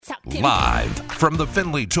Live from the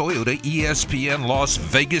Findlay Toyota ESPN Las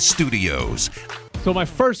Vegas studios. So my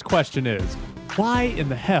first question is, why in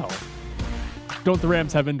the hell don't the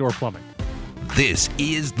Rams have indoor plumbing? This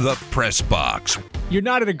is the Press Box. You're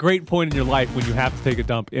not at a great point in your life when you have to take a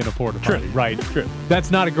dump in a porta potty, right? True.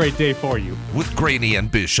 That's not a great day for you. With Graney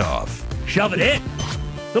and Bischoff. Shove it in.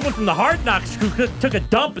 Someone from the Hard Knocks who took a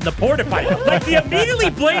dump in the porta potty. Like, they immediately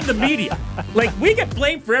blame the media. Like, we get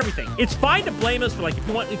blamed for everything. It's fine to blame us for, like, if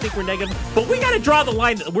you want to think we're negative, but we got to draw the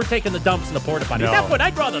line that we're taking the dumps in the porta potty. At that point,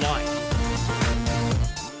 I draw the line.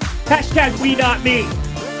 Hashtag we not me.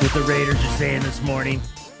 What the Raiders are saying this morning.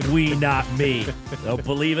 We not me. Don't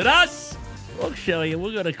believe in us. We'll show you.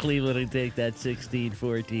 We'll go to Cleveland and take that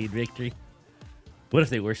 16-14 victory. What if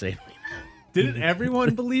they were saying Didn't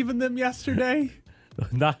everyone believe in them yesterday?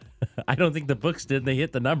 Not, I don't think the books did. They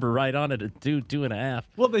hit the number right on it at 2.5.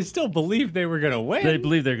 Well, they still believed they were going to win. They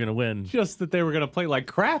believe they're going to win. Just that they were going to play like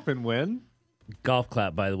crap and win. Golf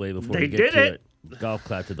clap, by the way, before They we get did to it. Golf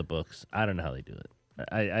clap to the books. I don't know how they do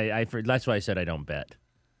it. That's why I said I don't bet.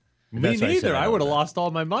 Me That's why I said neither. I don't would have bet. lost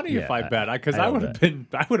all my money if Yeah, I bet, because I I don't would have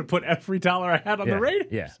bet. I would have put every dollar I had on the Raiders.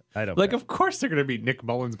 Yeah, I don't Like, bet. of course they're going to beat Nick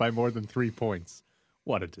Mullins by more than 3 points.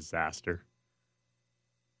 What a disaster.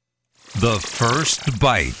 The first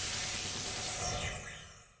bite.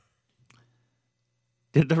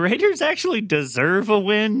 Did the Raiders actually deserve a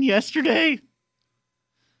win yesterday?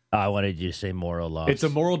 I wanted you to say moral loss. It's a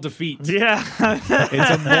moral defeat. Yeah. It's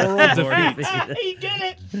a moral defeat. He did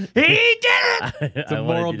it. He did it. It's a I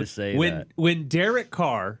moral wanted you to say when that. when Derek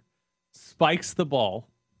Carr spikes the ball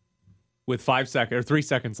with 3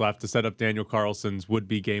 seconds left to set up Daniel Carlson's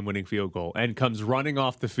would-be game-winning field goal and comes running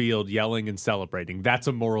off the field yelling and celebrating, that's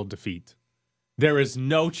a moral defeat. There is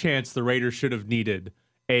no chance the Raiders should have needed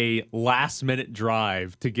a last-minute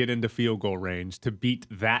drive to get into field goal range to beat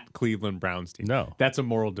that Cleveland Browns team. No. That's a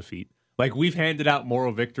moral defeat. Like, we've handed out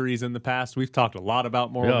moral victories in the past. We've talked a lot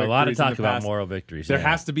about moral victories. A lot of talk in the about past. moral victories. There yeah.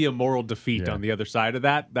 has to be a moral defeat Yeah. on the other side of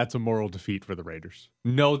that. That's a moral defeat for the Raiders.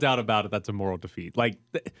 No doubt about it. That's a moral defeat. Like,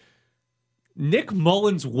 Nick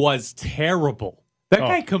Mullins was terrible. That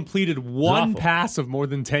guy completed one awful. pass of more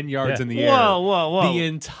than 10 yards Yeah. in the air Whoa. the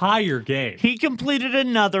entire game. He completed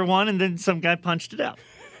another one, and then some guy punched it out.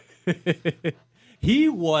 He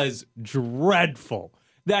was dreadful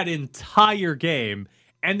that entire game,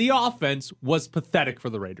 and the offense was pathetic for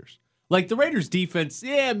the Raiders. Like, the Raiders' defense,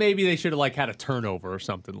 maybe they should have had a turnover or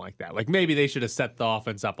something like that. Like, maybe they should have set the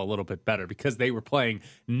offense up a little bit better because they were playing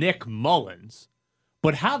Nick Mullins.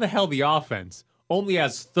 But how the hell the offense only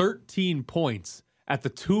has 13 points at the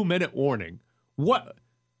 2-minute warning? What?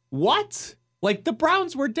 Like, the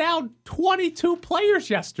Browns were down 22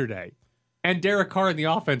 players yesterday. And Derek Carr and the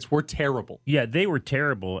offense were terrible. Yeah, they were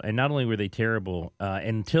terrible, and not only were they terrible,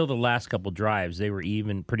 until the last couple drives, they were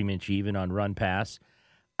pretty much even on run pass.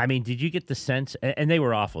 I mean, did you get the sense, and they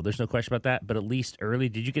were awful, there's no question about that, but at least early,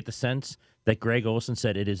 did you get the sense that Greg Olsen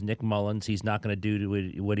said it is Nick Mullins, he's not going to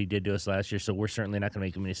do what he did to us last year, so we're certainly not going to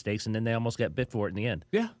make any mistakes, and then they almost got bit for it in the end.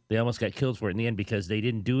 Yeah. They almost got killed for it in the end because they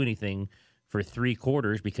didn't do anything for 3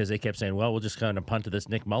 quarters because they kept saying, well, we'll just kind of punt to this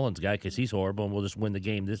Nick Mullins guy because he's horrible and we'll just win the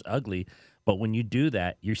game this ugly. But when you do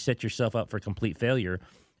that, you set yourself up for complete failure.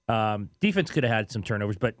 Defense could have had some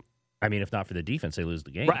turnovers, but, I mean, if not for the defense, they lose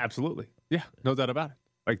the game. Right, absolutely. Yeah, no doubt about it.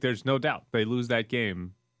 Like, there's no doubt they lose that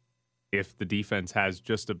game if the defense has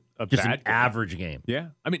just a Just bad an average game. Yeah.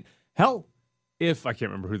 I mean, hell, if I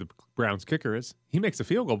can't remember who the Browns kicker is, he makes a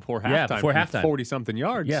field goal before halftime. Yeah, before from halftime. 40-something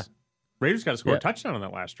yards. Yeah. Raiders got to score Yeah. a touchdown on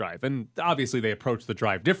that last drive. And obviously they approach the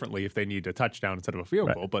drive differently if they need a touchdown instead of a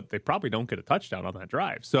field goal, but they probably don't get a touchdown on that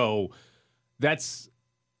drive. So that's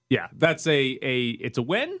it's a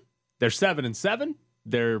win. They're 7-7.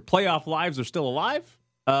 Their playoff lives are still alive.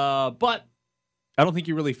 But I don't think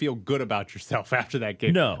you really feel good about yourself after that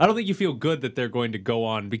game. No. I don't think you feel good that they're going to go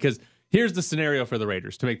on because here's the scenario for the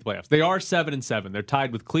Raiders to make the playoffs. They are 7-7. They're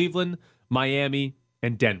tied with Cleveland, Miami,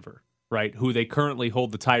 and Denver, right? Who they currently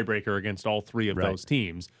hold the tiebreaker against all 3 of those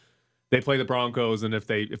teams. They play the Broncos, and if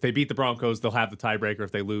they beat the Broncos, they'll have the tiebreaker.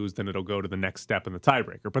 If they lose, then it'll go to the next step in the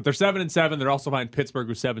tiebreaker. But they're 7-7. They're also behind Pittsburgh,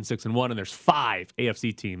 who's 7-6-1, and there's 5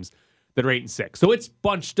 AFC teams that are 8-6. So it's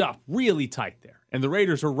bunched up really tight there, and the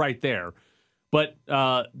Raiders are right there. But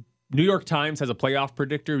New York Times has a playoff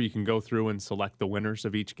predictor. You can go through and select the winners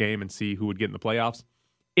of each game and see who would get in the playoffs.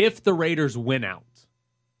 If the Raiders win out,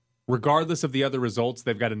 regardless of the other results,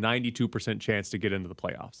 they've got a 92% chance to get into the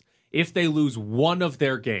playoffs. If they lose one of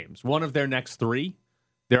their games, one of their next 3,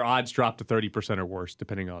 their odds drop to 30% or worse,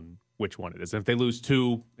 depending on which one it is. And if they lose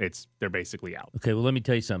 2, they're basically out. Okay, well, let me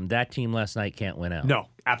tell you something. That team last night can't win out. No,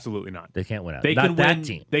 absolutely not. They can't win out. They Not can that win,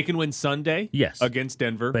 team. They can win Sunday against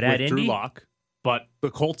Denver But with at Drew Indy? Lock. But the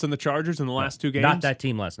Colts and the Chargers in the last 2 games, Not that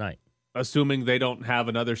team last night. assuming they don't have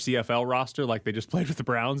another CFL roster like they just played with the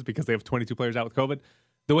Browns because they have 22 players out with COVID,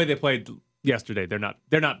 the way they played yesterday, they're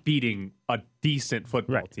not beating a decent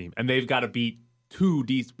football team. And they've got to beat 2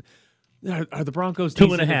 decent. Are the Broncos 2.5.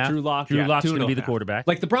 decent with Drew Lock? Drew Lock's going to be the 2.5. quarterback.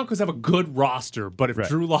 Like the Broncos have a good roster, but if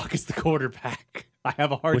Drew Lock is the quarterback, I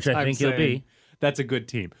have a hard Which time I think he'll saying be. that's a good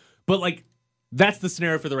team. But like that's the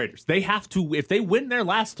scenario for the Raiders. They have to, if they win their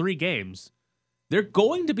last 3 games, they're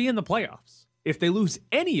going to be in the playoffs. If they lose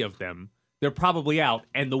any of them, they're probably out.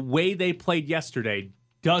 And the way they played yesterday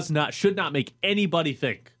should not make anybody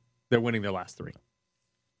think they're winning their last 3.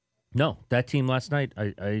 No, that team last night,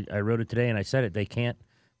 I wrote it today and I said it. They can't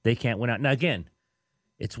win out. Now, again,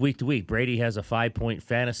 it's week to week. Brady has a 5-point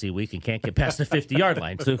fantasy week and can't get past the 50-yard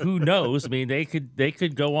line. So who knows? I mean, they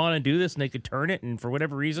could go on and do this and they could turn it. And for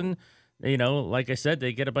whatever reason, like I said,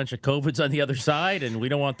 they get a bunch of COVIDs on the other side, and we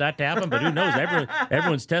don't want that to happen. But who knows?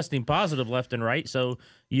 Everyone's testing positive left and right, so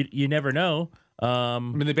you never know. I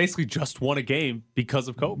mean, they basically just won a game because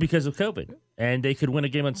of COVID. Because of COVID. And they could win a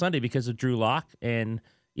game on Sunday because of Drew Lock. And,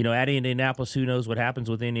 at Indianapolis, who knows what happens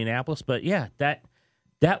with Indianapolis. But, yeah,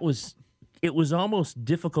 it was almost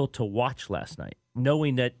difficult to watch last night,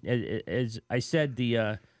 knowing that, as I said,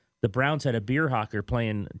 the Browns had a beer hawker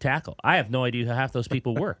playing tackle. I have no idea who half those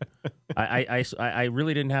people were. I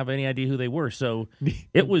really didn't have any idea who they were. So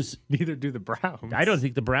it was... Neither do the Browns. I don't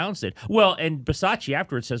think the Browns did. Well, and Bisaccia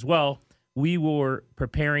afterwards says, well, we were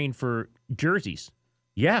preparing for jerseys.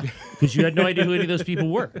 Yeah, because you had no idea who any of those people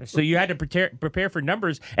were. So you had to prepare for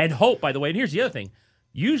numbers and hope, by the way. And here's the other thing.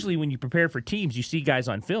 Usually when you prepare for teams, you see guys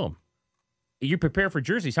on film. You prepare for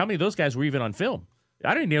jerseys. How many of those guys were even on film?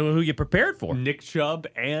 I don't even know who you prepared for. Nick Chubb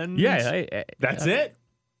and... Yeah. That's it.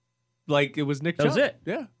 Like, it was Nick Chubb. That was it.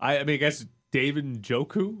 Yeah. I mean, I guess David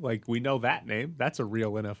Njoku, like, we know that name. That's a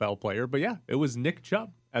real NFL player. But, yeah, it was Nick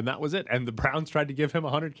Chubb, and that was it. And the Browns tried to give him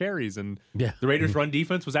 100 carries, and the Raiders' run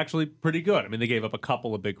defense was actually pretty good. I mean, they gave up a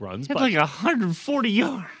couple of big runs. He had like 140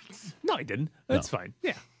 yards. No, he didn't. That's fine.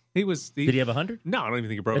 Yeah. Did he have 100? No, I don't even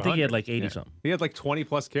think he broke 100. I think he had like 80-something. He had like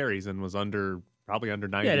 20-plus carries and was probably under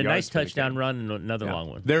 90 yards. Yeah, had a nice touchdown run and another long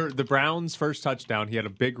one. The Browns' first touchdown, he had a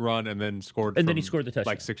big run and then scored. And then he scored the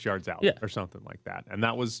touchdown. Like 6 yards out or something like that. And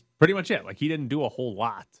that was pretty much it. Like, he didn't do a whole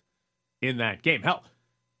lot in that game. Hell,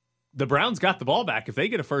 the Browns got the ball back. If they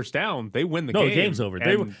get a first down, they win the game. No, the game's over.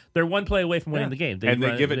 They're one play away from winning the game. They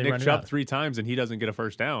give it Nick Chubb 3 times, and he doesn't get a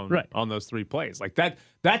first down on those 3 plays. Like that.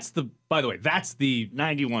 By the way, that's the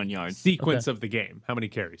 91 yards sequence of the game. How many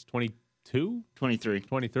carries? 22? 23.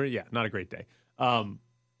 23? Yeah, not a great day.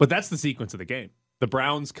 But that's the sequence of the game. The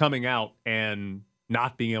Browns coming out and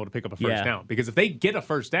not being able to pick up a first down. Because if they get a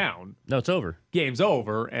first down, it's over. Game's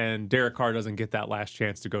over, and Derek Carr doesn't get that last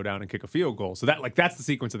chance to go down and kick a field goal. So that's the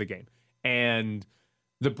sequence of the game. And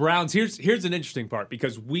the Browns, here's an interesting part,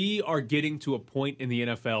 because we are getting to a point in the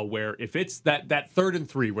NFL where if it's that 3rd and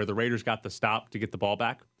 3 where the Raiders got the stop to get the ball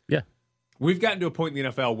back, we've gotten to a point in the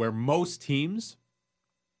NFL where most teams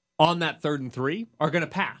on that 3rd and 3 are going to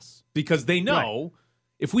pass because they know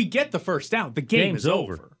if we get the first down, the game is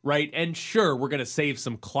over, right? And sure, we're going to save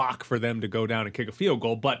some clock for them to go down and kick a field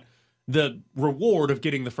goal, but the reward of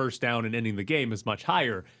getting the first down and ending the game is much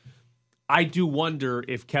higher. I do wonder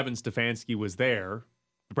if Kevin Stefanski was there.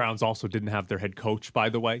 The Browns also didn't have their head coach, by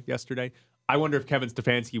the way, yesterday. I wonder if Kevin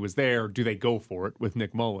Stefanski was there, do they go for it with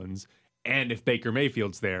Nick Mullins? And if Baker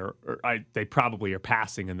Mayfield's there, they probably are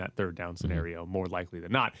passing in that 3rd down scenario, more likely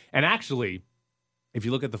than not. And actually, if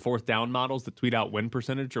you look at the 4th down models that tweet out win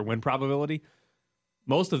percentage or win probability,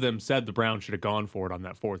 most of them said the Browns should have gone for it on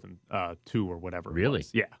that 4th and 2 or whatever. Really?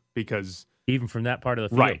 Yeah, because... Even from that part of the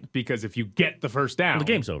field? Right, because if you get the first down... the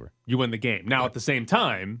game's over. You win the game. Now, at the same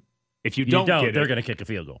time, if you don't get it... they're going to kick a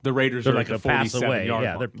field goal. The Raiders are like a pass away.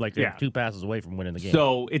 Yeah, they're 2 passes away from winning the game.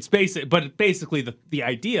 So, it's basic, but basically the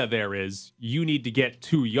idea there is you need to get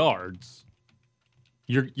 2 yards.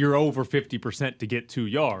 You're over 50% to get 2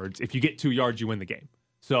 yards. If you get 2 yards, you win the game.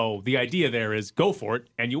 So, the idea there is go for it,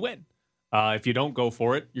 and you win. If you don't go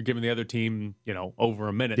for it, you're giving the other team, over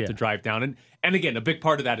a minute to drive down. And again, a big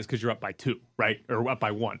part of that is because you're up by 2, right? Or up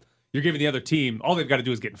by 1. You're giving the other team, all they've got to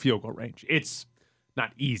do is get in field goal range. It's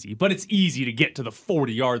not easy, but it's easy to get to the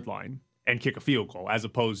 40-yard line and kick a field goal as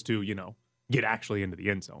opposed to, get actually into the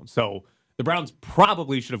end zone. So the Browns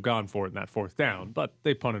probably should have gone for it in that 4th down, but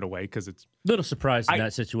they punted away because it's... Little surprised in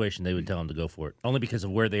that situation they would tell them to go for it, only because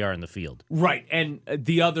of where they are in the field. Right, and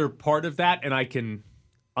the other part of that, and I can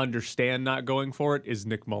understand not going for it is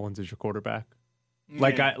Nick Mullins as your quarterback.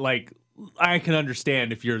 I can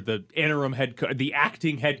understand if you're the interim the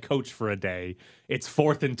acting head coach for a day. It's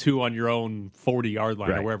 4th and 2 on your own 40-yard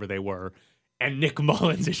line or wherever they were, and Nick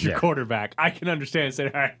Mullins is your quarterback. I can understand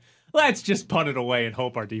saying, all right, let's just punt it away and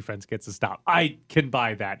hope our defense gets a stop. I can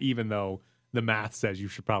buy that, even though the math says you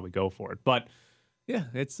should probably go for it. But yeah,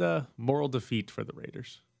 it's a moral defeat for the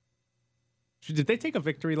Raiders. Did they take a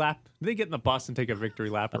victory lap? Did they get in the bus and take a victory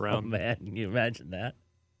lap around? Oh, man, can you imagine that?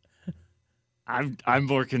 I'm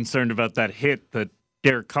more concerned about that hit that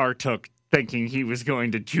Derek Carr took, thinking he was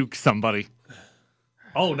going to juke somebody.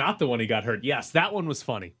 Oh, not the one he got hurt. Yes, that one was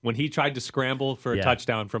funny. When he tried to scramble for a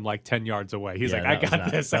touchdown from like 10 yards away. He's like, I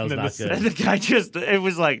got this. That was not good. And the guy it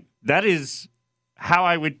was like, that is how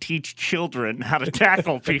I would teach children how to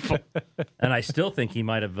tackle people. And I still think he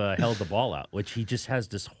might have held the ball out, which he just has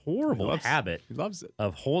this horrible habit he loves it.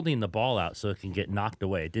 of holding the ball out so it can get knocked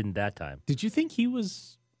away. It didn't that time. Did you think he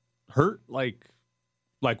was hurt like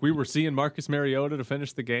we were seeing Marcus Mariota to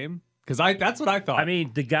finish the game? Because that's what I thought. I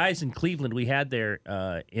mean, the guys in Cleveland we had there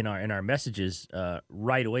in our messages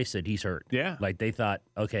right away said he's hurt. Yeah. Like they thought,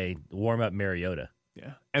 okay, warm up Mariota.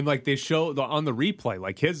 Yeah. And like they show on the replay,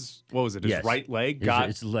 like his right leg got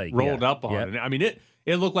his leg, rolled up on. Yep. And I mean,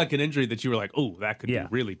 it looked like an injury that you were like, oh, that could be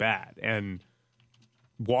really bad. And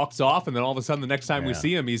walks off, and then all of a sudden the next time we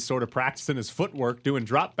see him, he's sort of practicing his footwork, doing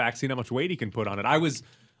drop backs, seeing how much weight he can put on it. I was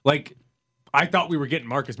like, I thought we were getting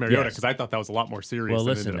Marcus Mariota because I thought that was a lot more serious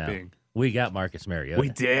than it ended up being. We got Marcus Mariota. We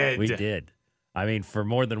did. I mean, for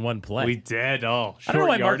more than one play. We did. Oh, I don't know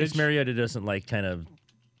why yardage. Marcus Mariota doesn't like kind of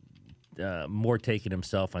more taking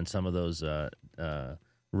himself on some of those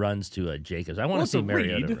runs to Jacobs. I want to see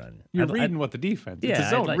Mariota run. You're reading what the defense. It's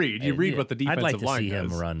his own read. You read what the defensive line does. I'd like to see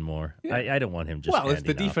him run more. Yeah. I don't want him just. Well, if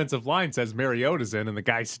the defensive line says Mariota's in and the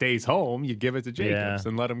guy stays home, you give it to Jacobs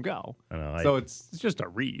and let him go. So it's just a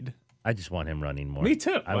read. I just want him running more. Me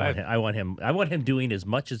too. I want him doing as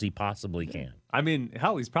much as he possibly can. I mean,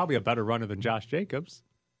 hell, he's probably a better runner than Josh Jacobs.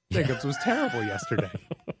 Jacobs was terrible yesterday.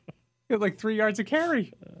 He had like 3 yards of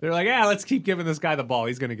carry. They're like, let's keep giving this guy the ball.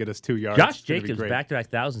 He's going to get us 2 yards. Josh Jacobs back-to-back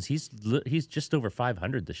thousands. He's just over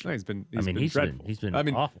 500 this year. No, he's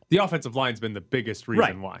been awful. The offensive line's been the biggest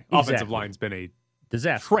reason why. Exactly. Offensive line's been a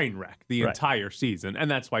disaster, train wreck the entire season, and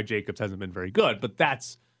that's why Jacobs hasn't been very good. But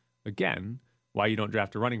that's again why you don't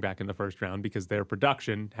draft a running back in the first round, because their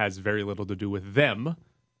production has very little to do with them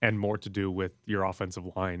and more to do with your offensive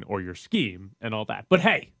line or your scheme and all that. But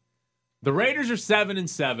hey, the Raiders are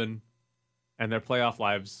 7-7, and their playoff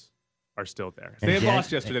lives are still there. If they had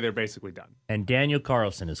lost yesterday, they're basically done. And Daniel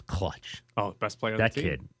Carlson is clutch. Oh, best player on that the team.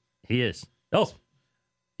 Kid. He is. Oh,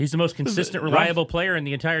 he's the most consistent, reliable player in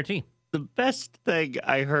the entire team. The best thing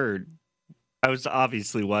I heard, I was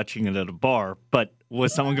obviously watching it at a bar, but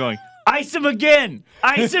was someone going, ice him again!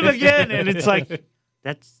 Ice him again! And it's like,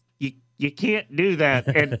 you can't do that.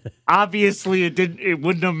 And obviously it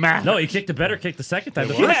wouldn't have mattered. No, he kicked a better kick the second time.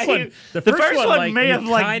 The first one may have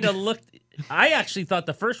kind of looked. I actually thought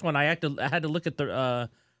the first one I had to look at the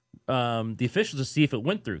officials to see if it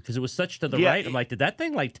went through, because it was such to the right. I'm like, did that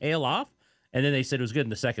thing like tail off? And then they said it was good in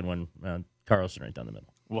the second one. Carlson right down the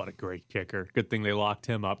middle. What a great kicker. Good thing they locked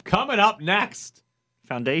him up. Coming up next.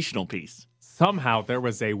 Foundational piece. Somehow there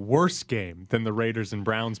was a worse game than the Raiders and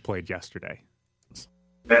Browns played yesterday.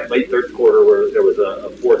 That late third quarter where there was a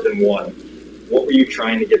 4th and 1, what were you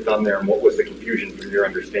trying to get done there, and what was the confusion from your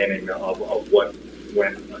understanding of what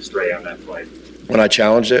went astray on that play? When I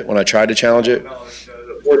tried to challenge it. No,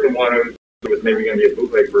 the 4th and 1 was maybe going to be a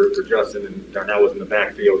bootleg for Justin, and Darnell was in the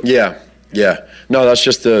backfield. Yeah. No, that's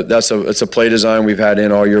just it's a play design we've had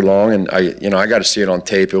in all year long, and I got to see it on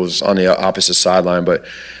tape. It was on the opposite sideline, but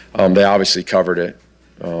they obviously covered it.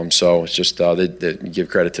 So it's just they give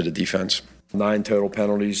credit to the defense. 9 total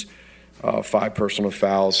penalties, 5 personal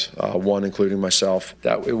fouls, 1 including myself.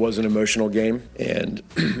 That it was an emotional game, and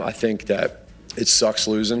I think that it sucks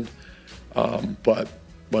losing. But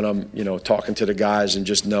when I'm talking to the guys and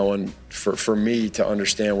just knowing for me to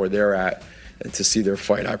understand where they're at and to see their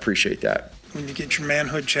fight, I appreciate that. When you get your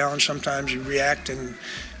manhood challenged, sometimes you react, and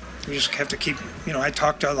you just have to keep. I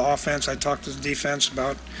talk to the offense, I talk to the defense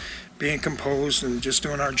about being composed and just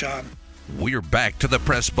doing our job. We're back to the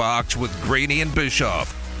press box with Graney and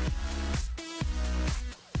Bischoff.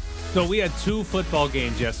 So we had 2 football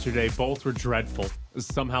games yesterday. Both were dreadful.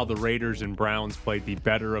 Somehow the Raiders and Browns played the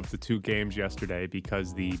better of the 2 games yesterday,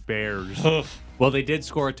 because the Bears, they did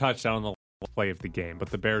score a touchdown on the last play of the game, but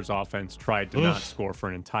the Bears offense tried to not score for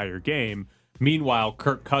an entire game. Meanwhile,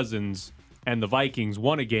 Kirk Cousins and the Vikings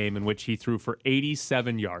won a game in which he threw for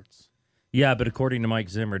 87 yards. Yeah, but according to Mike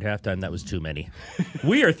Zimmer at halftime, that was too many.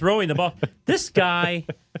 We are throwing the ball. This guy,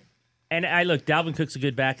 and I look, Dalvin Cook's a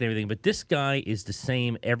good back and everything, but this guy is the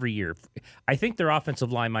same every year. I think their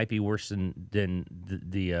offensive line might be worse than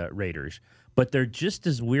the Raiders, but they're just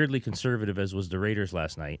as weirdly conservative as was the Raiders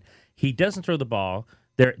last night. He doesn't throw the ball.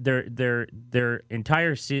 Their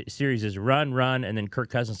entire series is run, and then Kirk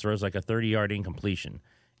Cousins throws like a 30-yard incompletion.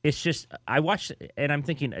 It's just, I watched, and I'm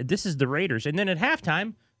thinking, this is the Raiders. And then at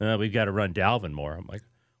halftime, we've got to run Dalvin more. I'm like,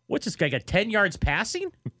 what's this guy got 10 yards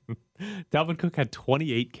passing? Dalvin Cook had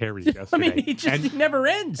 28 carries yesterday. I mean, he never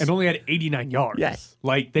ends. And only had 89 yards. Yes.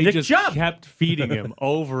 Like, they just jump. kept feeding him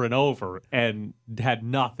over and over and had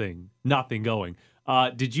nothing going.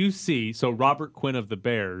 Did you see, so Robert Quinn of the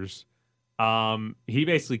Bears, he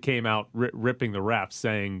basically came out ripping the refs,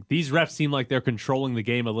 saying, these refs seem like they're controlling the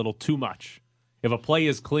game a little too much. If a play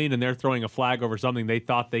is clean and they're throwing a flag over something, they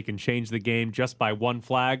thought they can change the game just by one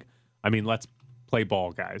flag. I mean, let's play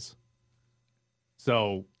ball, guys.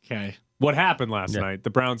 So, Okay. What happened last night? The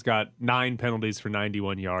Browns got 9 penalties for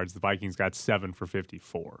 91 yards. The Vikings got 7 for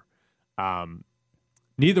 54.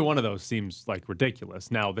 Neither one of those seems like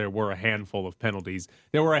ridiculous. Now, there were a handful of penalties.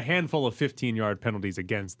 There were a handful of 15-yard penalties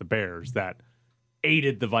against the Bears that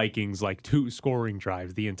aided the Vikings like 2 scoring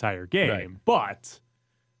drives the entire game. Right. But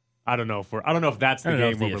I don't know if that's the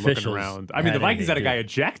game where we're looking around. I mean, the Vikings had a guy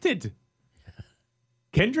ejected.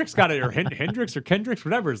 Kendricks got it, or Hendricks or Kendricks,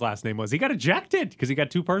 whatever his last name was. He got ejected because he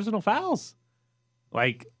got 2 personal fouls.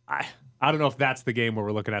 Like, I don't know if that's the game where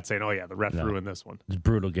we're looking at saying, oh, yeah, the ref ruined this one. It's a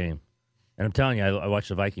brutal game. And I'm telling you, I watched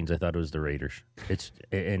the Vikings. I thought it was the Raiders.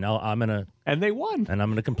 And they won. And I'm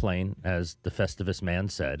gonna complain, as the Festivus man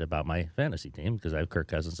said, about my fantasy team because I have Kirk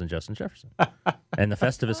Cousins and Justin Jefferson. And the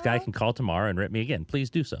Festivus guy can call tomorrow and rip me again. Please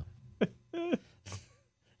do so.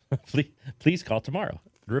 please call tomorrow.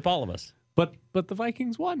 Rip all of us. But the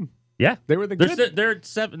Vikings won. Yeah, they were the good. They're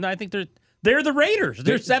 7. I think they're the Raiders.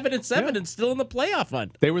 They're 7-7 and still in the playoff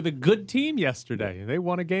hunt. They were the good team yesterday. They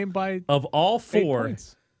won a game by of all 4. 8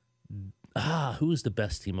 points. Who is the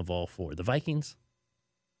best team of all 4? The Vikings?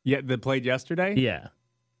 Yeah, that played yesterday? Yeah.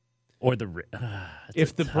 Or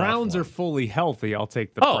if the Browns are fully healthy, I'll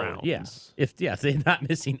take the Browns. Yeah. If they're not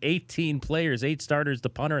missing 18 players, 8 starters, the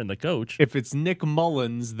punter, and the coach. If it's Nick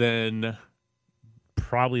Mullins, then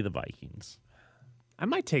probably the Vikings. I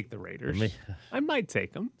might take the Raiders. I might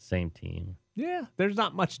take them. Same team. Yeah, there's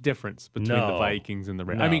not much difference between the Vikings and the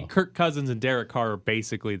Raiders. No. I mean, Kirk Cousins and Derek Carr are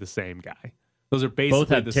basically the same guy. Those are basically both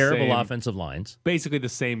have the terrible same, offensive lines. Basically the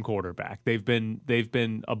same quarterback. They've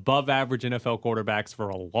been above average NFL quarterbacks for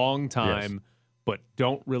a long time, but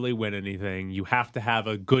don't really win anything. You have to have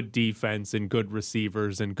a good defense and good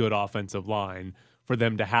receivers and good offensive line for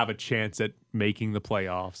them to have a chance at making the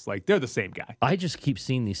playoffs. Like, they're the same guy. I just keep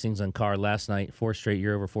seeing these things on Carr. Last night, 4 straight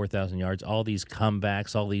year over 4,000 yards, all these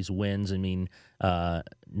comebacks, all these wins. I mean,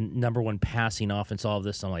 number 1 passing offense, all of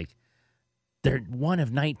this. I'm like, they're one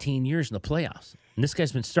of 19 years in the playoffs. And this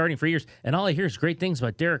guy's been starting for years. And all I hear is great things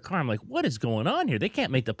about Derek Carr. I'm like, what is going on here? They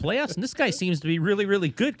can't make the playoffs. And this guy seems to be really, really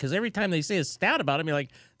good because every time they say a stat about him, you're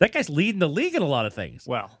like, that guy's leading the league in a lot of things.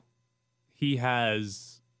 Well, he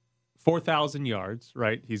has 4,000 yards,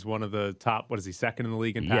 right? He's one of the top, second in the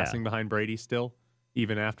league in passing behind Brady still,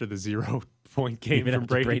 even after the 0-point game from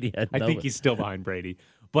Brady. I think he's still behind Brady.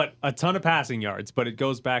 But a ton of passing yards. But it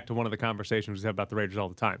goes back to one of the conversations we have about the Raiders all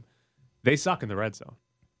the time. They suck in the red zone.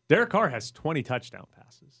 Derek Carr has 20 touchdown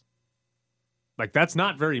passes. Like, that's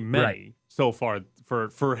not very many so far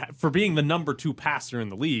for being the number 2 passer in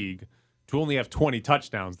the league. To only have 20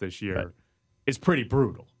 touchdowns this year is pretty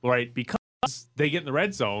brutal, right? Because they get in the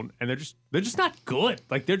red zone and they're just not good.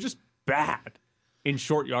 Like, they're just bad in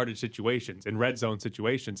short yardage situations, in red zone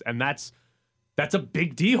situations, and that's a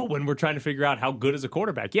big deal when we're trying to figure out how good is a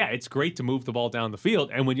quarterback. Yeah, it's great to move the ball down the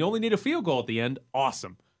field, and when you only need a field goal at the end,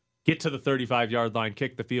 awesome. Get to the 35-yard line,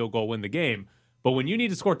 kick the field goal, win the game. But when you need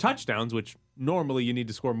to score touchdowns, which normally you need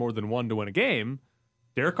to score more than 1 to win a game,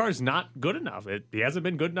 Derek Carr's not good enough. He hasn't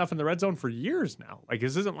been good enough in the red zone for years now. Like,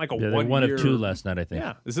 this isn't like a 1 year. One of 2 last night, I think.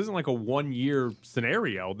 Yeah, this isn't like a 1-year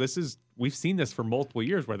scenario. We've seen this for multiple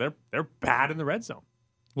years where they're bad in the red zone.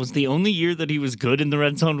 Was the only year that he was good in the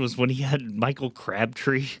red zone was when he had Michael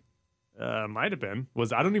Crabtree? Might have been.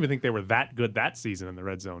 I don't even think they were that good that season in the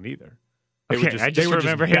red zone either. I just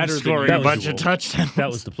remember him scoring a bunch of touchdowns. That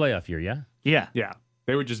was the playoff year, yeah? Yeah. Yeah.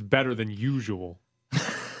 They were just better than usual,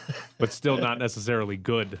 but still not necessarily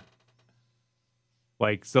good.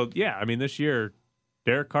 Like, so, yeah, I mean, this year,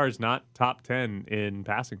 Derek Carr's not top 10 in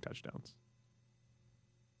passing touchdowns.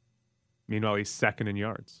 Meanwhile, he's second in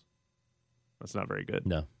yards. That's not very good.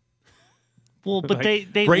 No. Well, but they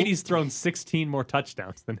Brady's thrown 16 more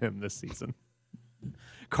touchdowns than him this season.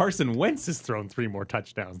 Carson Wentz has thrown 3 more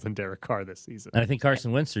touchdowns than Derek Carr this season. And I think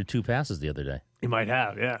Carson Wentz threw 2 passes the other day. He might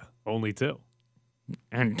have, yeah. Only 2.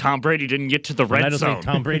 And Tom Brady didn't get to the red I don't zone. think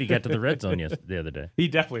Tom Brady got to the red zone the other day. He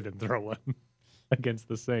definitely didn't throw one against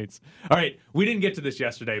the Saints. All right, we didn't get to this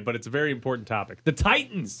yesterday, but it's a very important topic. The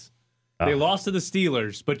Titans. They lost to the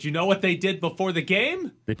Steelers, but you know what they did before the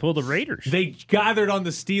game? They pulled the Raiders. They gathered on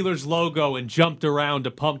the Steelers logo and jumped around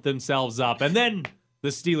to pump themselves up. And then the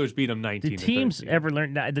Steelers beat them 19 Did teams ever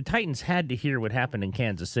learn? The Titans had to hear what happened in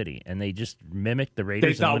Kansas City, and they just mimicked the They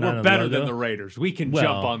Raiders. thought and went we're on better logo. than the Raiders. We can Well,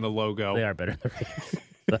 jump on the logo. They are better than the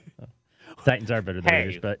Raiders. Titans are better than the Hey,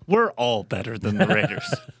 Raiders, but we're all better than the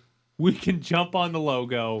Raiders. We can jump on the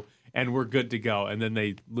logo and we're good to go. And then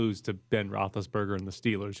they lose to Ben Roethlisberger and the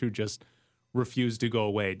Steelers, who just refuse to go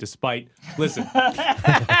away. Despite, listen,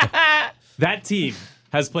 that team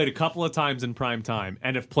has played a couple of times in prime time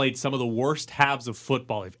and have played some of the worst halves of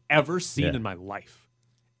football I've ever seen in my life.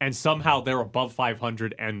 And somehow they're above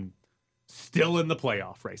 500 and still in the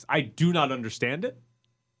playoff race. I do not understand it.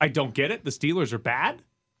 I don't get it. The Steelers are bad,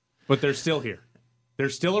 but they're still here. They're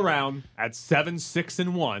still around at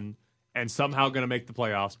 7-6-1 and somehow going to make the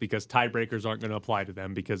playoffs because tiebreakers aren't going to apply to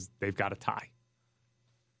them because they've got a tie.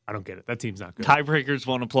 I don't get it. That team's not good. Tiebreakers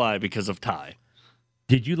won't apply because of tie.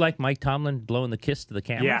 did you like Mike Tomlin blowing the kiss to the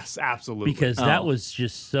camera? Yes, absolutely. Because that was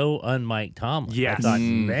just so un-Mike Tomlin. Yes. I thought, Give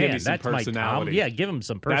me man, some that's Mike personality. Tomlin. Yeah, give him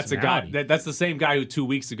some that's a personality. guy. That's the same guy who 2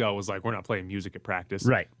 weeks ago was like, "We're not playing music at practice."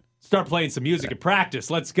 Right. Start playing some music at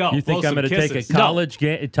practice. Let's go. You think Blow I'm some going to take a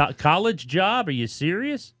kisses. college job? Are you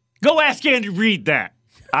serious? Go ask Andy Reid that.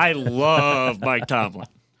 I love Mike Tomlin.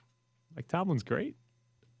 Mike Tomlin's great.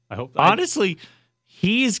 I hope. Honestly,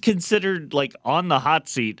 he's considered like on the hot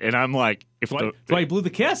seat, and I'm like, That's why he blew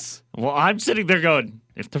the kiss. well, I'm sitting there going,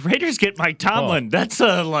 if the Raiders get Mike Tomlin, that's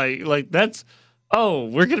that's. Oh,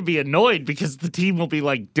 we're gonna be annoyed because the team will be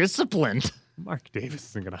like disciplined. Mark Davis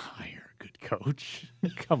isn't going to hire a good coach.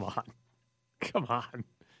 Come on.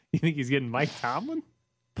 You think he's getting Mike Tomlin?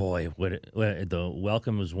 Boy, what the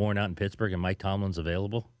welcome was worn out in Pittsburgh and Mike Tomlin's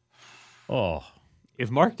available. Oh, If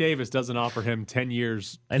Mark Davis doesn't offer him 10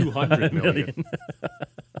 years, $200 million.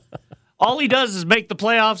 All he does is make the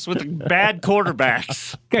playoffs with bad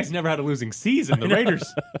quarterbacks. Guy's never had a losing season. The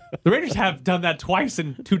Raiders have done that twice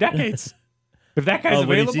in 2 decades. If that guy's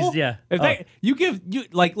but available, yeah.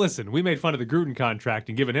 listen, we made fun of the Gruden contract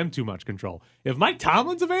and giving him too much control. If Mike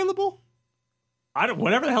Tomlin's available,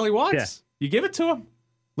 whatever the hell he wants, you give it to him.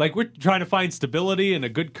 Like, we're trying to find stability and a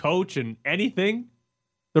good coach and anything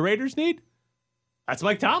the Raiders need. That's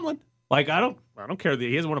Mike Tomlin. Like, I don't care that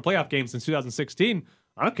he hasn't won a playoff game since 2016.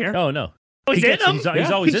 I don't care. oh no. He's in them.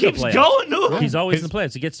 He's always he in the keeps playoffs. going to them. He's always in the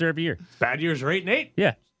playoffs. He gets there every year. Bad years are 8-8.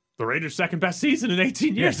 Yeah. The Raiders' second best season in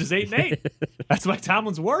 18 years is 8-8. That's Mike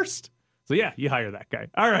Tomlin's worst. So yeah, you hire that guy.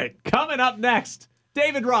 All right, coming up next,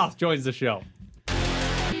 David Roth joins the show.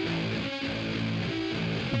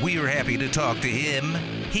 We're happy to talk to him.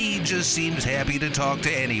 He just seems happy to talk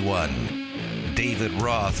to anyone. David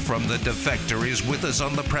Roth from The Defector is with us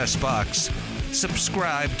on the press box.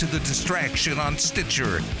 Subscribe to The Distraction on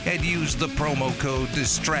Stitcher and use the promo code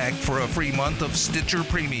DISTRACT for a free month of Stitcher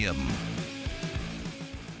Premium.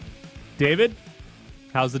 David,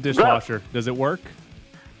 how's the dishwasher? Does it work?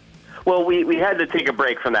 Well, we had to take a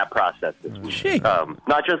break from that process this week.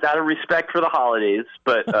 Not just out of respect for the holidays,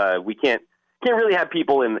 but we can't really have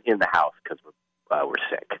people in the house because we're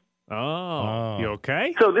sick. Oh, you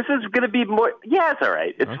okay? So this is going to be more. Yeah, it's all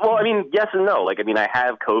right. It's well, I mean, yes and no. Like, I mean, I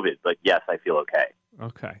have COVID, but yes, I feel okay.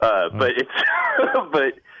 Okay. But it's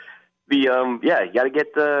but the you got to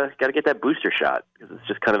get that booster shot because it's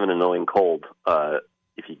just kind of an annoying cold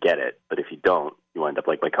if you get it, but if you don't, you wind up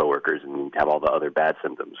like my coworkers and you have all the other bad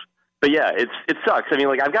symptoms. But yeah, it sucks. I mean,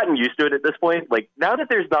 like, I've gotten used to it at this point. Like, now that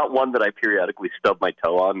there's not one that I periodically stub my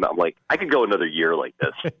toe on, I'm like, I could go another year like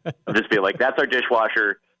this. I'm just being like, that's our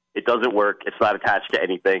dishwasher. It doesn't work. It's not attached to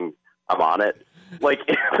anything. I'm on it. Like,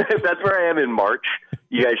 if that's where I am in March,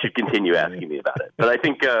 you guys should continue asking me about it. But I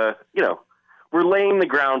think, we're laying the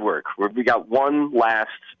groundwork. We got one last,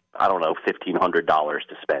 I don't know, $1,500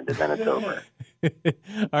 to spend, and then it's over.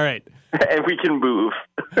 All right. And we can move.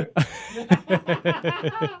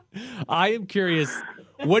 I am curious,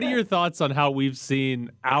 what are your thoughts on how we've seen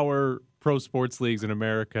our pro sports leagues in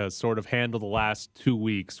America sort of handle the last 2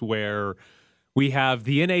 weeks, where we have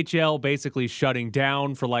the NHL basically shutting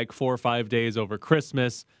down for like 4 or 5 days over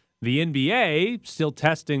Christmas, the NBA still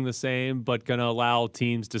testing the same, but going to allow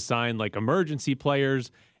teams to sign like emergency players,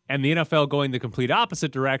 and the NFL going the complete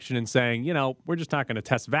opposite direction and saying, we're just not going to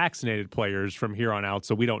test vaccinated players from here on out,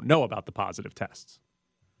 so we don't know about the positive tests.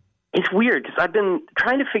 It's weird because I've been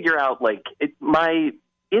trying to figure out, my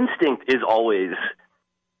instinct is always,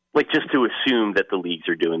 just to assume that the leagues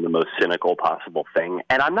are doing the most cynical possible thing.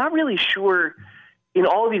 And I'm not really sure in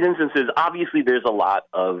all of these instances, obviously there's a lot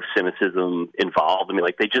of cynicism involved. I mean,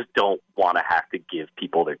 they just don't want to have to give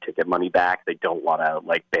people their ticket money back. They don't want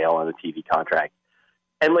to, bail on a TV contract.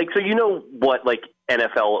 And, so what,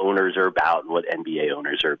 NFL owners are about and what NBA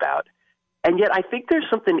owners are about. And yet I think there's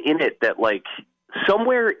something in it that,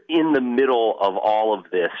 somewhere in the middle of all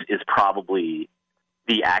of this is probably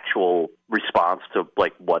the actual response to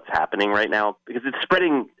what's happening right now, because it's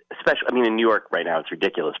spreading, especially, in New York right now, it's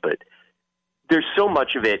ridiculous, but there's so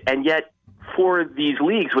much of it. And yet for these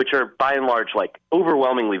leagues, which are by and large,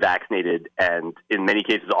 overwhelmingly vaccinated and in many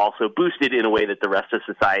cases also boosted in a way that the rest of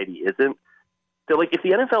society isn't. So if the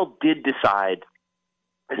NFL did decide,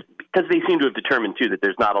 because they seem to have determined too, that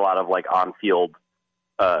there's not a lot of on-field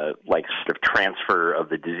sort of transfer of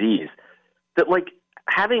the disease, that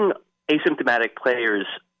having asymptomatic players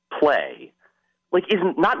play is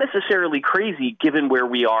not necessarily crazy given where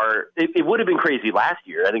we are. It would have been crazy last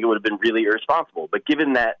year. I think it would have been really irresponsible. But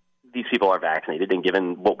given that these people are vaccinated and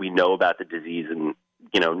given what we know about the disease and,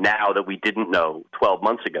 now that we didn't know 12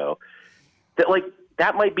 months ago, that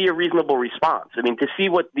that might be a reasonable response. To see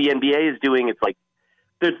what the NBA is doing, it's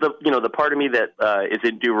there's the part of me that is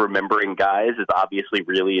into remembering guys is obviously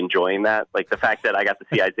really enjoying that. The fact that I got to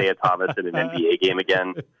see Isaiah Thomas in an NBA game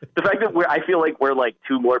again. The fact that I feel like we're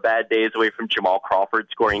 2 more bad days away from Jamal Crawford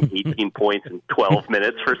scoring 18 points in 12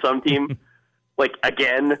 minutes for some team.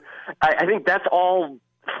 Again, I think that's all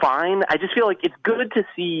fine. I just feel like it's good to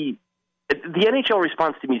see the NHL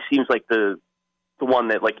response to me seems like the one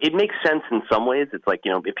that it makes sense in some ways. It's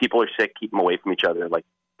if people are sick, keep them away from each other.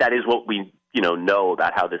 That is what we know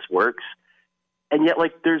about how this works. And yet,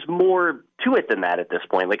 there's more to it than that at this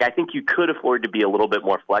point. I think you could afford to be a little bit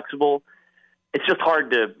more flexible. It's just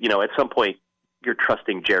hard to, at some point, you're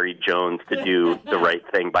trusting Jerry Jones to do the right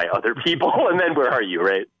thing by other people. And then where are you,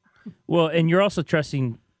 right? Well, and you're also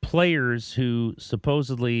trusting players who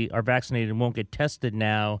supposedly are vaccinated and won't get tested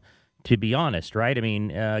now, to be honest, right?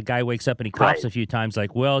 A guy wakes up and he coughs a few times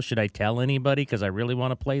should I tell anybody because I really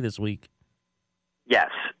want to play this week?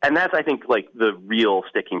 Yes, and that's, I think, the real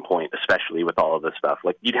sticking point, especially with all of this stuff.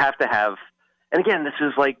 You'd have to have, and again, this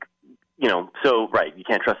is so, right, you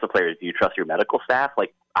can't trust the players. Do you trust your medical staff?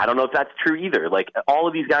 I don't know if that's true either. All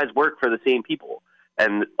of these guys work for the same people,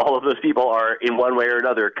 and all of those people are, in one way or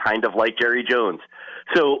another, kind of like Jerry Jones.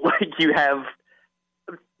 So, you have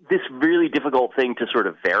this really difficult thing to sort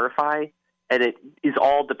of verify, and it is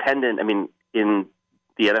all dependent, in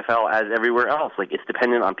the NFL as everywhere else, it's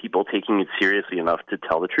dependent on people taking it seriously enough to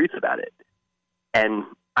tell the truth about it. And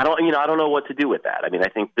I don't know what to do with that. I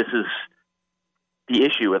think this is the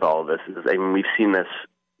issue with all of this is, we've seen this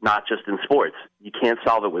not just in sports. You can't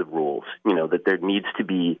solve it with rules, that there needs to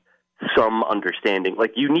be some understanding.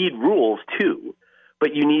 You need rules too,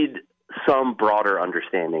 but you need some broader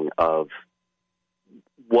understanding of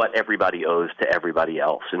what everybody owes to everybody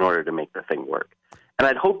else in order to make the thing work. And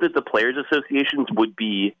I'd hope that the players' associations would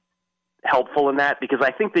be helpful in that, because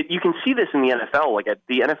I think that you can see this in the NFL.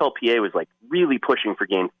 The NFLPA was really pushing for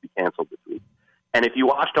games to be canceled this week. And if you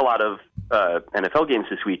watched a lot of NFL games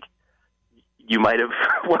this week, you might have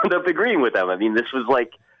wound up agreeing with them. This was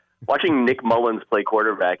watching Nick Mullins play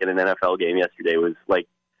quarterback in an NFL game yesterday was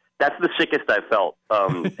that's the sickest I've felt,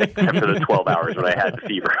 except for the 12 hours when I had the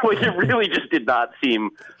fever. It really just did not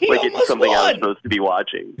seem it's something I was supposed to be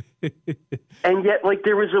watching. And yet,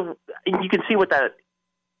 there was you can see what that,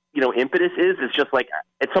 impetus is. It's just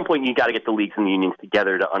at some point you got to get the leagues and the unions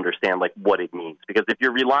together to understand what it means. Because if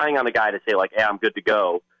you're relying on a guy to say hey, I'm good to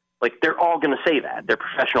go, they're all going to say that. They're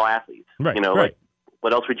professional athletes. Right, right.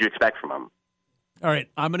 What else would you expect from them? All right,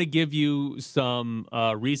 I'm going to give you some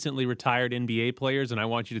recently retired NBA players, and I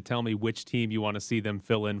want you to tell me which team you want to see them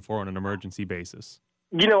fill in for on an emergency basis.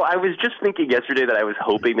 I was just thinking yesterday that I was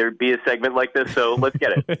hoping there'd be a segment like this, so let's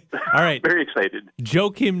get it. All right. Very excited.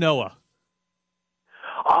 Joakim Noah.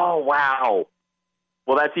 Oh, wow.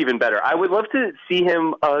 Well, that's even better. I would love to see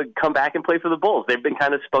him come back and play for the Bulls. They've been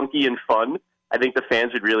kind of spunky and fun. I think the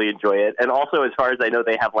fans would really enjoy it. And also, as far as I know,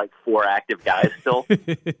 they have 4 active guys still.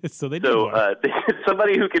 So they do.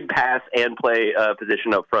 Somebody who can pass and play a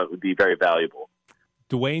position up front would be very valuable.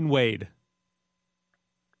 Dwayne Wade.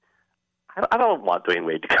 I don't want Dwayne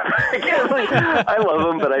Wade to come back. I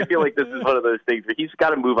love him, but I feel like this is one of those things where he's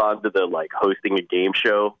got to move on to the hosting a game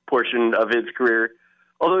show portion of his career.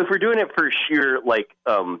 Although if we're doing it for sheer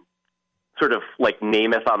sort of like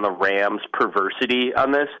Namath on the Rams perversity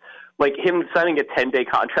on this. Like him signing a 10-day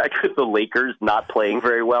contract with the Lakers, not playing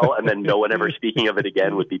very well, and then no one ever speaking of it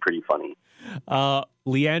again would be pretty funny.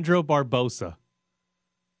 Leandro Barbosa.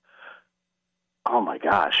 Oh, my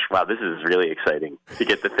gosh. Wow, this is really exciting to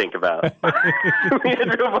get to think about.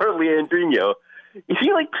 Leandrinho. Is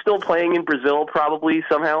he, like, still playing in Brazil probably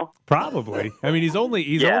somehow? Probably. I mean, he's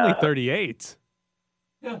only 38.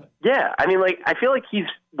 Yeah. I mean, like, I feel like he's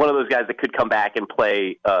one of those guys that could come back and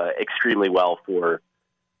play extremely well for,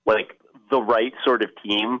 like, the right sort of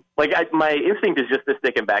team. Like, my instinct is just to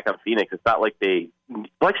stick him back on Phoenix. It's not like they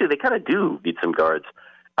kind of do need some guards.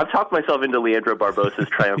 I've talked myself into Leandro Barbosa's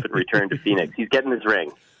triumphant return to Phoenix. He's getting his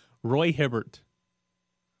ring. Roy Hibbert.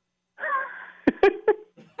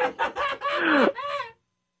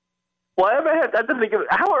 Well, I have to think of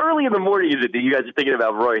how early in the morning is it that you guys are thinking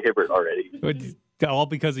about Roy Hibbert already? All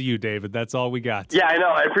because of you, David. That's all we got. Yeah, I know.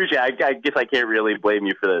 I appreciate it. I guess I can't really blame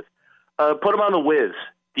you for this. Put him on the Wiz.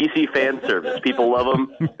 DC fan service. People love him.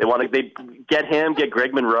 They get him, get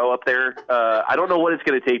Greg Monroe up there. I don't know what it's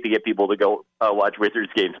going to take to get people to go watch Wizards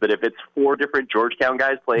games, but if it's 4 different Georgetown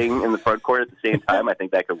guys playing in the front court at the same time, I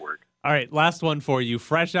think that could work. All right, last one for you.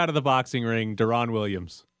 Fresh out of the boxing ring, Deron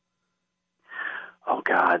Williams. Oh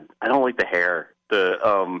God, I don't like the hair. He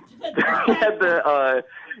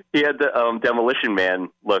had the Demolition Man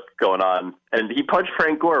look going on, and he punched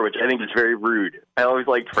Frank Gore, which I think is very rude. I always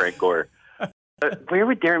liked Frank Gore. Where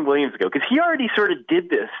would Deron Williams go? Because he already sort of did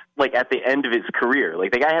this, like, at the end of his career.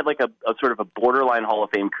 Like, the guy had, like, a sort of a borderline Hall of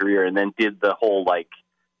Fame career and then did the whole, like,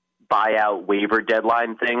 buyout waiver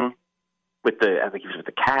deadline thing I think he was with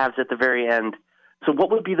the Cavs at the very end. So what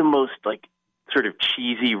would be the most, like, sort of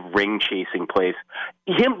cheesy ring-chasing place?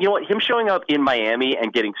 Him showing up in Miami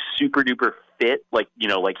and getting super-duper fit, like,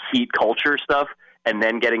 like Heat culture stuff, and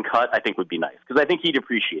then getting cut, I think would be nice. Because I think he'd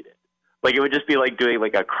appreciate it. Like, it would just be like doing,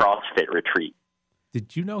 like, a CrossFit retreat.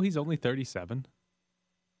 Did you know he's only 37?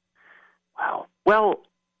 Wow. Well,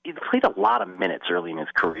 he played a lot of minutes early in his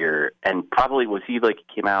career, and probably he was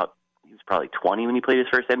probably 20 when he played his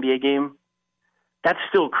first NBA game. That's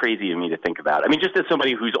still crazy to me to think about. I mean, just as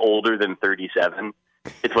somebody who's older than 37,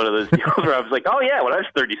 it's one of those deals where I was like, oh, yeah, when I was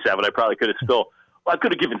 37, I probably could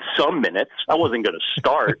have given some minutes. I wasn't going to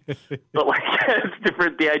start. But, like, it's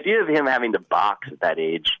different. The idea of him having to box at that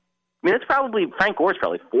age, I mean, Frank Gore's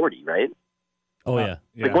probably 40, right? Oh, yeah.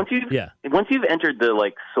 Like once you've entered the,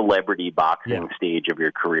 like, celebrity boxing stage of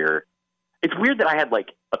your career, it's weird that I had,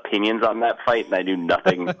 like, opinions on that fight and I knew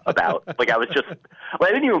nothing about. Like, I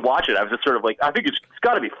didn't even watch it. I was just sort of like, I think it's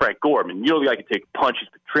got to be Frank Gore. I mean, the guy can take a punch. He's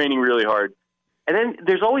been training really hard. And then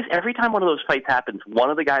there's always, every time one of those fights happens, one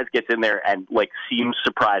of the guys gets in there and, like, seems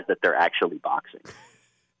surprised that they're actually boxing.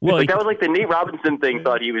 Well, that was like the Nate Robinson thing.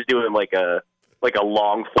 Thought he was doing like a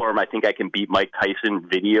long form, I think I can beat Mike Tyson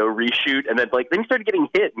video reshoot. And then he started getting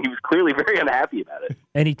hit, and he was clearly very unhappy about it.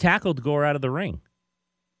 And he tackled Gore out of the ring.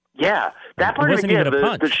 Yeah, that part of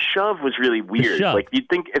it, the shove was really weird. Like, you'd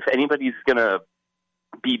think if anybody's going to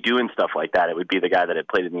be doing stuff like that, it would be the guy that had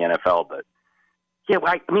played in the NFL. But, yeah,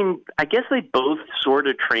 I mean, I guess they both sort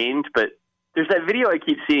of trained, but there's that video I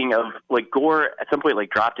keep seeing of, like, Gore at some point, like,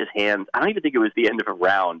 dropped his hands. I don't even think it was the end of a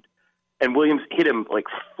round. And Williams hit him, like,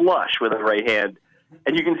 flush with a right hand.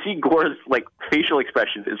 And you can see Gore's, like, facial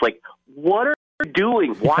expressions is like, what are you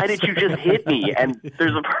doing? Why did you just hit me? And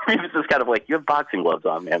there's a part of me that's just kind of like, you have boxing gloves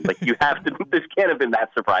on, man. Like, you have to, this can't have been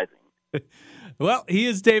that surprising. Well, he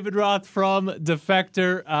is David Roth from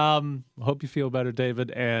Defector. Hope you feel better,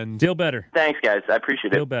 David. And feel better. Thanks, guys. I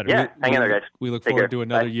appreciate it. Feel better. Yeah, hang in there, guys. We look forward to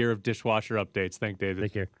another year of dishwasher updates. Thanks, David.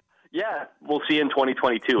 Take care. Yeah, we'll see you in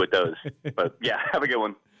 2022 with those. But, yeah, have a good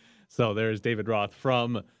one. So there's David Roth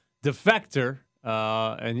from Defector.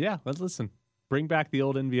 And, yeah, let's listen. Bring back the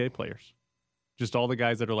old NBA players. Just all the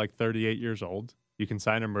guys that are like 38 years old. You can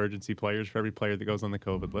sign emergency players for every player that goes on the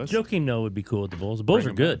COVID list. Joakim Noah would be cool at the Bulls. The Bulls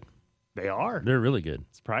are good. They are. They're really good.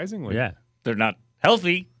 Surprisingly. Yeah. They're not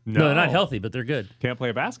healthy. No, they're not healthy, but they're good. Can't play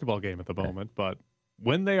a basketball game at the moment, but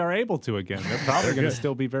when they are able to again, they're probably going to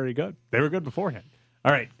still be very good. They were good beforehand.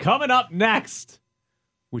 All right, coming up next,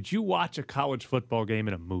 would you watch a college football game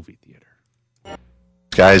in a movie theater?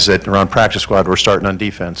 Guys that are on practice squad were starting on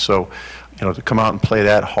defense, so to come out and play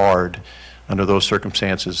that hard under those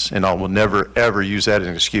circumstances, and I will never ever use that as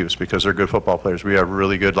an excuse because they're good football players. We have a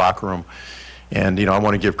really good locker room, and I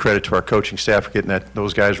want to give credit to our coaching staff for getting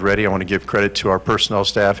those guys ready. I want to give credit to our personnel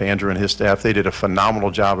staff, Andrew and his staff. They did a phenomenal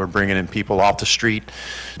job of bringing in people off the street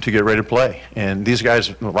to get ready to play. And these guys,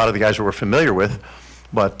 a lot of the guys we were familiar with,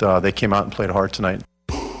 but they came out and played hard tonight.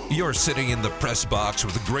 You're sitting in the press box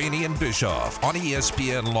with Graney and Bischoff on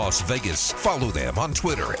ESPN Las Vegas. Follow them on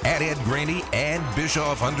Twitter at Ed Graney and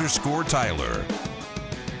Bischoff_Tyler.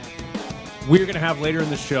 We're going to have later in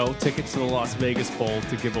the show tickets to the Las Vegas Bowl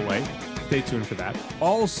to give away. Stay tuned for that.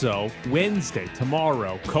 Also, Wednesday,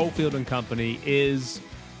 tomorrow, Cofield and Company is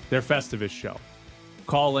their Festivus show.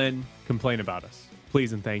 Call in, complain about us.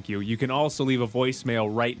 Please and thank you. You can also leave a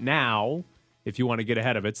voicemail right now if you want to get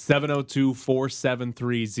ahead of it.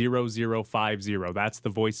 702-473-0050. That's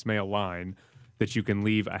the voicemail line that you can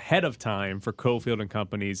leave ahead of time for Cofield and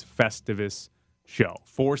Company's Festivus show.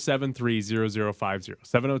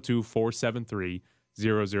 473-0050.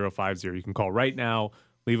 702-473-0050. You can call right now,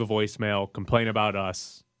 leave a voicemail, complain about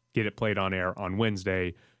us, get it played on air on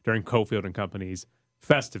Wednesday during Cofield and Company's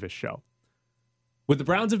Festivus show. Would the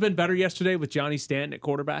Browns have been better yesterday with Johnny Stanton at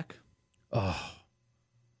quarterback? Oh,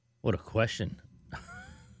 what a question.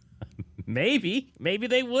 Maybe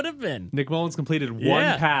they would have been. Nick Mullins completed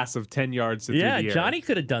one pass of 10 yards to through the air. Johnny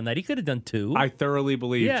could have done that. He could have done two. I thoroughly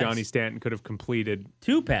believe Johnny Stanton could have completed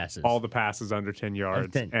two passes, all the passes under 10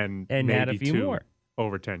 yards, and maybe had a few two more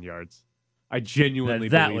over 10 yards. I genuinely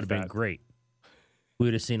that believe would have been great. We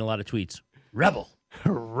would have seen a lot of tweets. Rebel.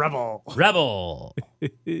 Rebel.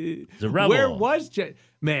 The rebel. Where was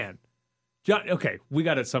man? Okay, we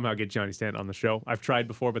got to somehow get Johnny Stanton on the show. I've tried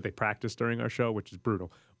before, but they practiced during our show, which is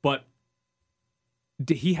brutal. But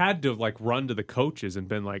he had to have run to the coaches and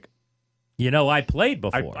been like, I played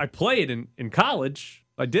before. I played in college.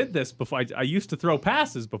 I did this before. I used to throw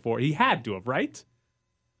passes before. He had to have, right?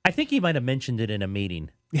 I think he might have mentioned it in a meeting.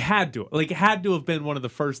 He had to. It had to have been one of the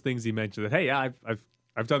first things he mentioned. That, hey, I've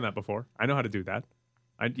done that before. I know how to do that.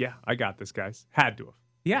 I got this, guys. Had to have.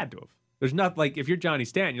 He had to have. There's not if you're Johnny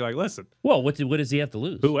Stanton, you're like, listen. Well, what does he have to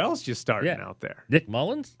lose? Who else just starting out there? Nick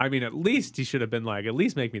Mullins? I mean, at least he should have been at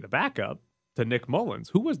least make me the backup to Nick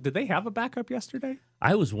Mullins. Did they have a backup yesterday?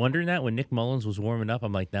 I was wondering that when Nick Mullins was warming up.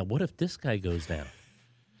 I'm like, now what if this guy goes down?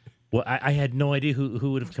 Well, I had no idea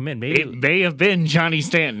who would have come in. Maybe it may have been Johnny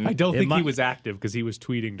Stanton. I don't think he was active because he was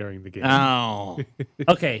tweeting during the game. Oh.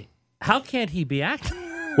 Okay. How can't he be active?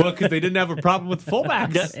 Well, because they didn't have a problem with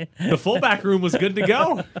fullbacks. The fullback room was good to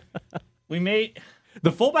go. The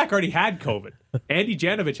fullback already had COVID. Andy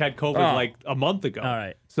Janovich had COVID a month ago. All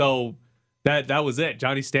right. So that was it.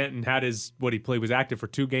 Johnny Stanton had he played was active for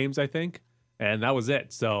 2 games, I think, and that was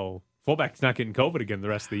it. So fullback's not getting COVID again the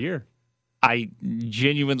rest of the year. I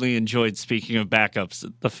genuinely enjoyed, speaking of backups,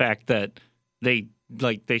 the fact that they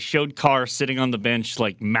showed Carr sitting on the bench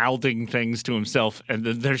mouthing things to himself, and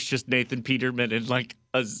then there's just Nathan Peterman in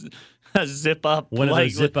a zip up, one of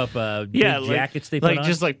those zip up big jackets they put on,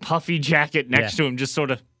 just puffy jacket next to him, just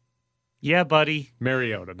sort of, yeah, buddy.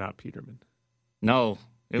 Mariota, not Peterman. No,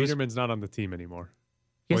 Peterman's not on the team anymore.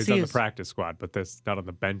 Yes, he's he on is. the practice squad, but that's not on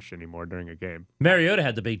the bench anymore during a game. Mariota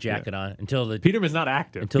had the big jacket on until the Peterman's not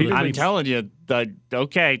active. I'm telling you,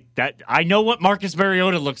 okay, that I know what Marcus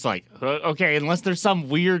Mariota looks like. Okay, unless there's some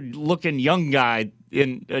weird looking young guy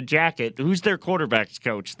in a jacket, who's their quarterbacks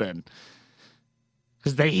coach then?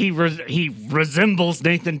 Because he resembles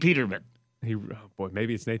Nathan Peterman.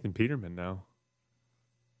 Maybe it's Nathan Peterman now.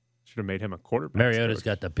 Should have made him a quarterback. Mariota's coach.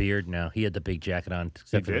 got the beard now. He had the big jacket on,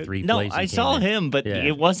 except for the 3 No, plays. I saw him, but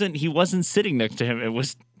he wasn't sitting next to him. It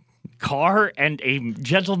was Carr and a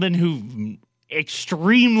gentleman who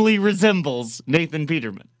extremely resembles Nathan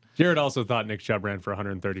Peterman. Jared also thought Nick Chubb ran for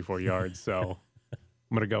 134 yards, so I'm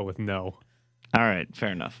going to go with no. All right, fair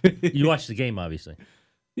enough. You watched the game, obviously.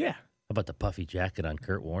 Yeah. How about the puffy jacket on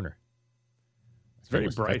Kurt Warner? It's very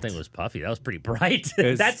bright. That thing was puffy. That was pretty bright.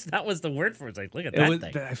 That was the word for it. It's look at that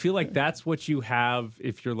thing. I feel like that's what you have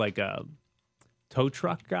if you're a tow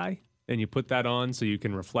truck guy and you put that on so you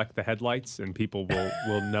can reflect the headlights and people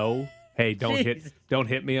will know, hey, don't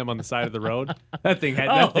hit me. I'm on the side of the road. That thing's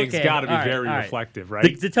got to be very reflective,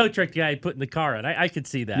 right? The tow truck guy putting the car on. I could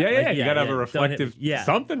see that. Yeah, you got to have a reflective,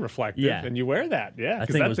 something reflective, yeah. and you wear that. Yeah,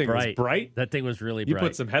 that thing was bright. That thing was really you bright. You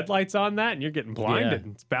put some headlights on that, and you're getting blinded,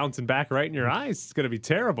 and it's bouncing back right in your eyes. It's going to be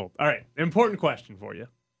terrible. All right, important question for you.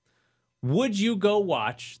 Would you go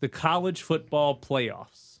watch the college football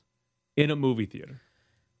playoffs in a movie theater?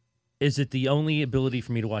 Is it the only ability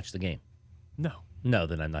for me to watch the game? No. No,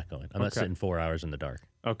 then I'm not going. I'm not sitting 4 hours in the dark.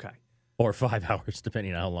 Okay. Or 5 hours,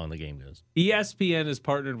 depending on how long the game goes. ESPN is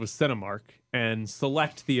partnered with Cinemark, and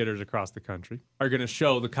select theaters across the country are going to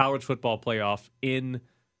show the college football playoff in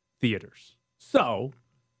theaters. So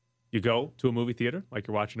you go to a movie theater like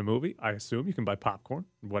you're watching a movie. I assume you can buy popcorn,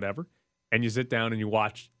 whatever, and you sit down and you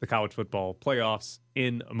watch the college football playoffs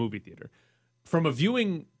in a movie theater. From a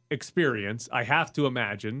viewing experience, I have to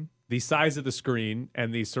imagine the size of the screen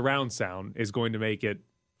and the surround sound is going to make it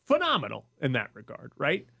phenomenal in that regard,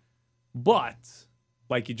 right? But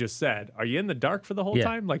like you just said, are you in the dark for the whole Yeah.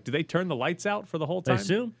 time? Like, do they turn the lights out for the whole I time?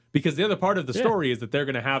 assume. Because the other part of the Yeah. story is that they're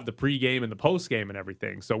going to have the pregame and the postgame and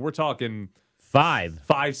everything. So we're talking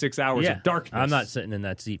 5-6 hours Yeah. of darkness. I'm not sitting in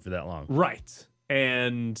that seat for that long. Right.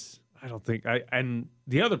 And I don't think and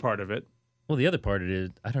the other part of it. Well, the other part of it is,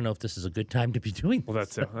 I don't know if this is a good time to be doing Well,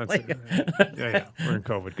 that's this. it. That's Like- it. Yeah, we're in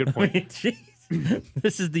COVID. Good point. Jeez.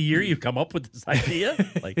 This is the year you come up with this idea?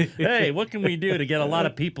 Like, hey, what can we do to get a lot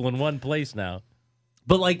of people in one place now?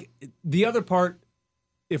 But like the other part,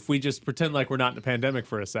 if we just pretend like we're not in a pandemic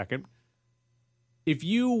for a second, if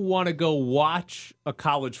you want to go watch a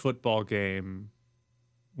college football game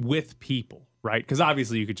with people, right? Because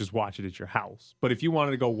obviously you could just watch it at your house. But if you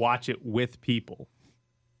wanted to go watch it with people,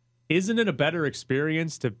 isn't it a better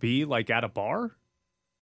experience to be like at a bar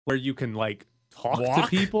where you can like talk to Walk?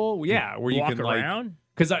 people? Yeah, where you Walk can around? like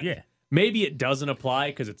because Yeah. maybe it doesn't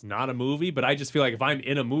apply because it's not a movie, but I just feel like if I'm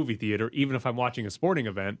in a movie theater, even if I'm watching a sporting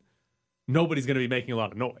event, nobody's going to be making a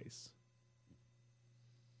lot of noise.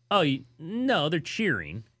 Oh, no, they're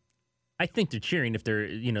cheering. I think they're cheering if they're,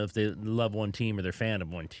 if they love one team or they're a fan of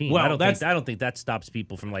one team. Well, I don't think that stops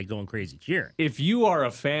people from like going crazy cheering. If you are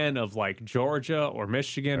a fan of like Georgia or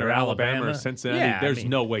Michigan or, Alabama or Cincinnati, Yeah, I there's mean-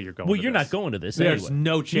 no way you're going Well, to you're this. not going to this. There's anyway.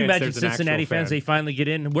 no Can you chance imagine there's an Cincinnati actual fans, fan. they finally get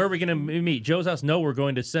in. Where are we going to meet? Joe's house? No, we're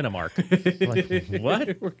going to Cinemark. Like,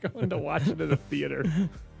 what? We're going to watch it in a theater.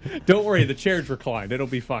 Don't worry, the chair's reclined. It'll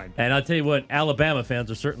be fine. And I'll tell you what, Alabama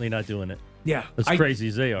fans are certainly not doing it. Yeah. As crazy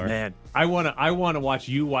as they are. Man, I wanna watch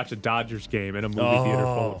you watch a Dodgers game in a movie theater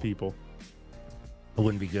full of people. It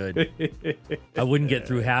wouldn't be good. I wouldn't get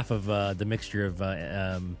through half of the mixture of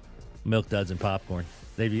Milk Duds and popcorn.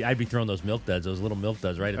 I'd be throwing those Milk Duds, those little Milk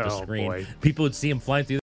Duds right at the Oh, screen. boy. People would see them flying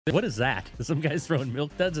through. What is that? Some guy's throwing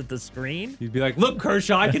Milk Duds at the screen? You'd be like, look,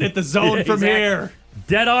 Kershaw, I can hit the zone Yeah, from exactly. here.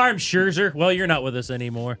 Dead arm, Scherzer. Well, you're not with us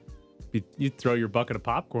anymore. You'd throw your bucket of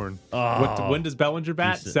popcorn. Oh. When does Bellinger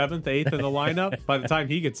bat? He's- 7th, 8th in the lineup? By the time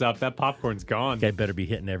he gets up, that popcorn's gone. Guy better be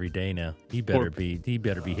hitting every day now. He better be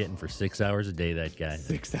hitting for 6 hours a day, that guy.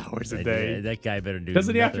 6 hours a That- day. That guy better do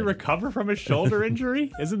Doesn't he have to nothing. recover from his shoulder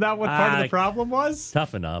injury? Isn't that what part of the problem was?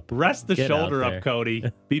 Toughen up. Rest the Get out shoulder there. up, Cody.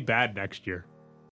 Be bad next year.